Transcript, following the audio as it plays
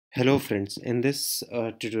Hello friends, in this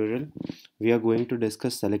tutorial we are going to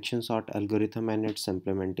discuss selection sort algorithm and its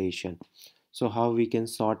implementation. So how we can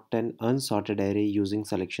sort an unsorted array using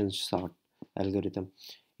selection sort algorithm.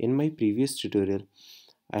 In my previous tutorial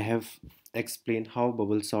I have explained how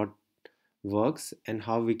bubble sort works and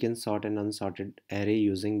how we can sort an unsorted array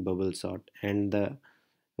using bubble sort, and the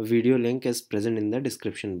video link is present in the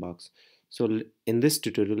description box. So in this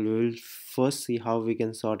tutorial we will first see how we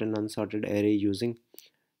can sort an unsorted array using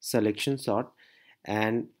selection sort,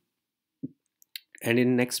 and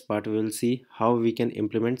in next part we will see how we can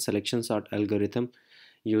implement selection sort algorithm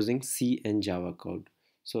using C and Java code.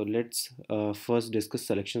 So let's first discuss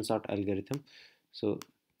selection sort algorithm. So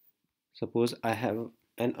suppose I have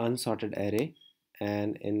an unsorted array,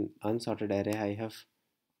 and in unsorted array I have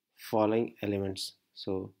following elements.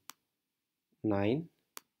 So 9,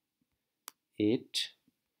 8,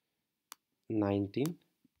 19,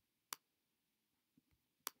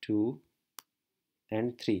 2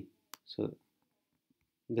 and 3. So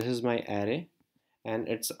this is my array and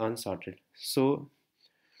it's unsorted. So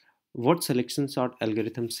what selection sort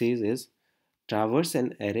algorithm says is traverse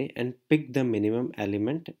an array and pick the minimum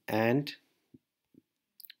element and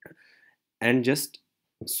just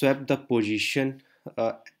swap the position,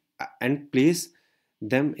 uh, and place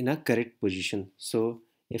them in a correct position. So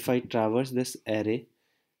if I traverse this array,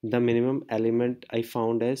 the minimum element I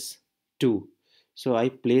found is 2, so I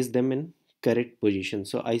place them in correct position.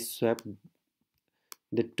 So I swap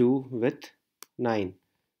the 2 with 9.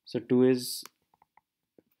 So 2 is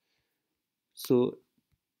so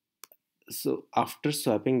so after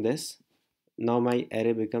swapping this, now my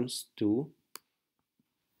array becomes 2,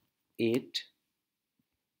 8,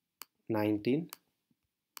 19,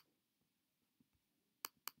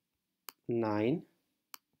 9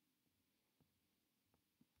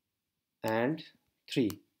 and 3.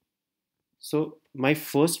 So my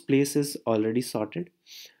first place is already sorted.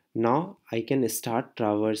 Now I can start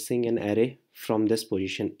traversing an array from this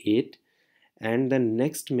position 8, and the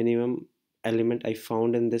next minimum element I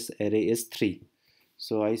found in this array is 3.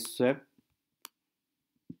 So I swap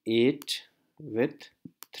 8 with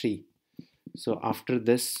 3. So after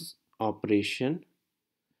this operation,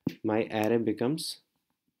 my array becomes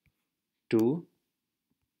 2,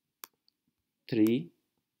 3,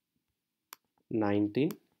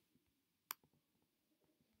 19,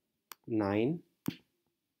 9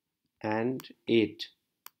 and 8.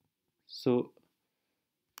 So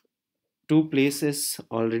two places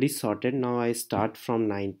already sorted. Now I start from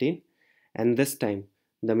 19, and this time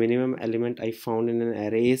the minimum element I found in an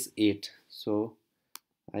array is 8. So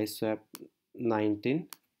I swap 19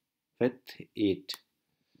 with 8.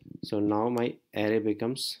 So now my array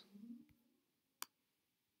becomes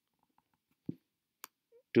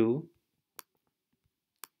 2,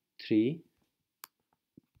 3,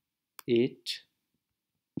 8,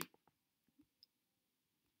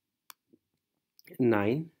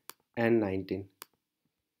 9 and 19.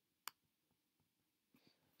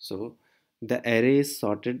 So the array is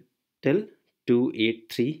sorted till 2,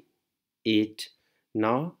 8, 3, 8.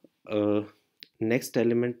 Now next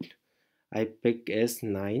element I pick is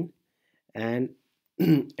 9, and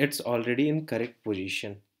it's already in correct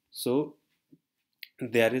position. So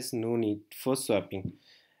there is no need for swapping.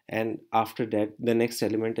 And after that the next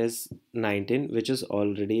element is 19, which is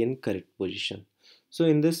already in correct position. So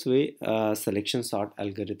in this way selection sort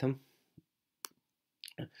algorithm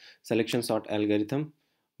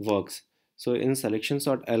works. So in selection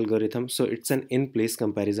sort algorithm, so it's an in place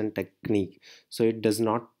comparison technique. So it does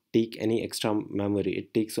not take any extra memory,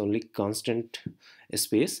 it takes only constant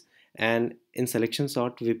space. And in selection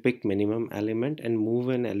sort we pick minimum element and move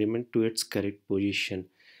an element to its correct position,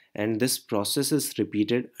 and this process is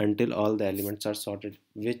repeated until all the elements are sorted,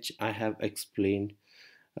 which I have explained.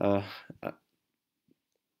 uh,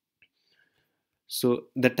 So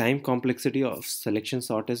the time complexity of selection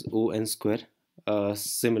sort is O(n) square,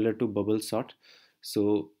 similar to bubble sort.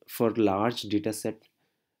 So for large data set,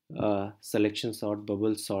 selection sort,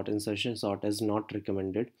 bubble sort, insertion sort is not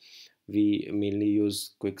recommended. We mainly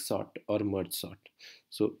use quick sort or merge sort.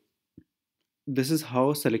 So this is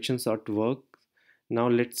how selection sort works. Now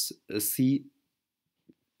let's see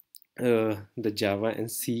the Java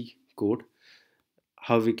and C code,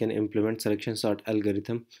 how we can implement selection sort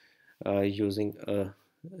algorithm using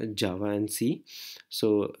Java and C.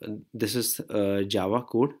 So this is Java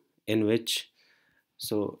code in which,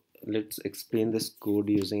 so let's explain this code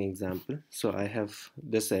using example. So I have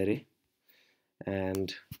this array,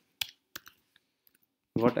 and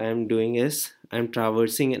what I am doing is I'm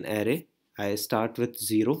traversing an array. I start with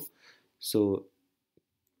 0. So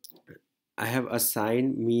I have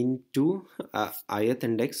assigned mean to ith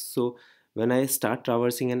index. So when I start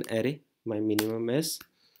traversing an array, my minimum is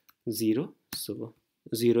 0. So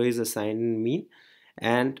 0 is assigned in mean,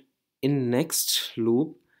 and in next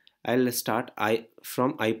loop I'll start I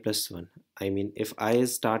from I plus 1. I mean, if I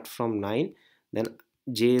is start from 9, then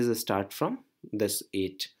j is a start from this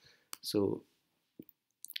 8. So,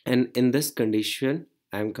 and in this condition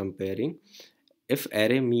I'm comparing if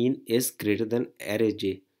array mean is greater than array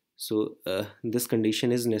j. So this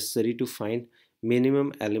condition is necessary to find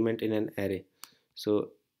minimum element in an array. So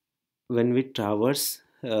when we traverse,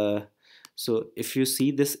 so if you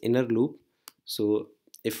see this inner loop, so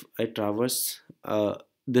if I traverse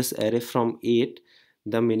this array from 8,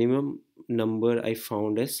 the minimum number I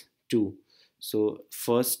found is 2. So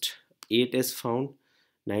first 8 is found,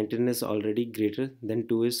 19 is already greater than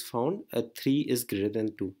 2 is found, 3 is greater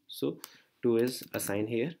than 2, so 2 is assigned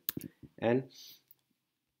here. And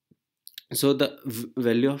so the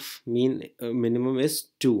value of minimum is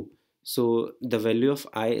 2. So the value of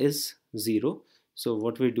I is 0. So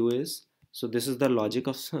what we do is, so this is the logic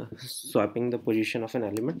of swapping the position of an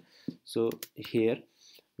element. So here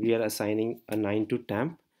we are assigning a 9 to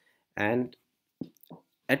temp, and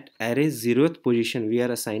at array 0th position we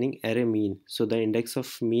are assigning array mean. So the index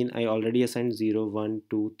of mean I already assigned 0 1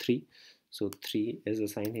 2 3, so 3 is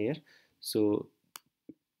assigned here. So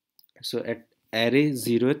at array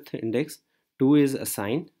 0th index 2 is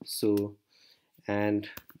assigned. So and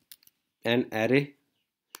an array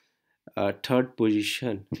third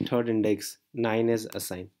position, third index 9 is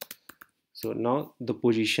assigned. So now the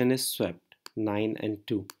position is swapped, 9 and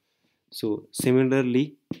 2. So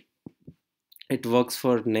similarly it works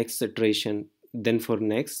for next iteration, then for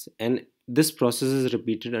next, and this process is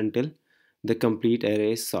repeated until the complete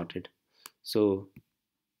array is sorted. So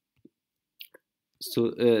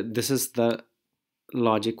this is the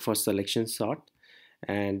logic for selection sort.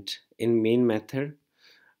 And in main method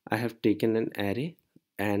I have taken an array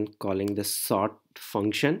and calling the sort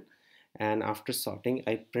function, and after sorting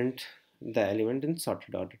I print the element in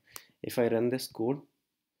sorted order. If I run this code,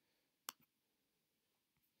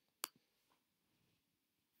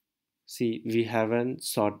 see we have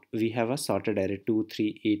a sorted array 2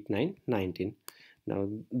 3 8 9 19. Now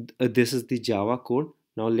this is the Java code.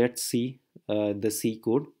 Now let's see the C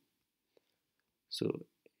code. So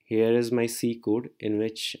here is my C code in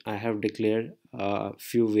which I have declared a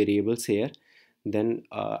few variables here. Then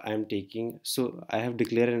I'm taking, so I have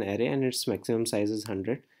declared an array and its maximum size is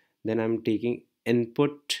 100. Then I'm taking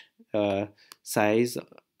input size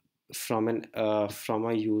from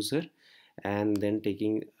a user, and then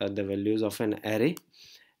taking the values of an array.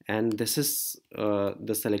 And this is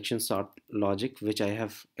the selection sort logic which I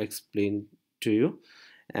have explained to you.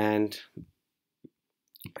 And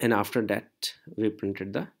after that we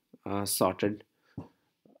printed the sorted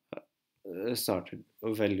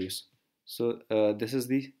values. So this is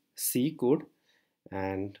the C code,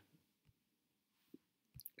 and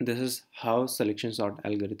this is how selection sort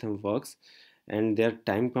algorithm works. And their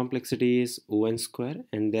time complexity is O(n) square,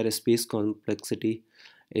 and their space complexity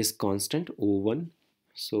is constant O(1).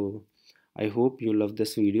 So I hope you love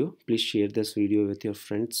this video. Please share this video with your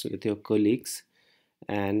friends, with your colleagues,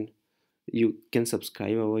 and you can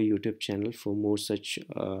subscribe our YouTube channel for more such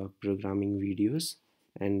programming videos.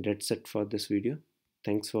 And that's it for this video.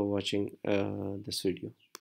 Thanks for watching this video.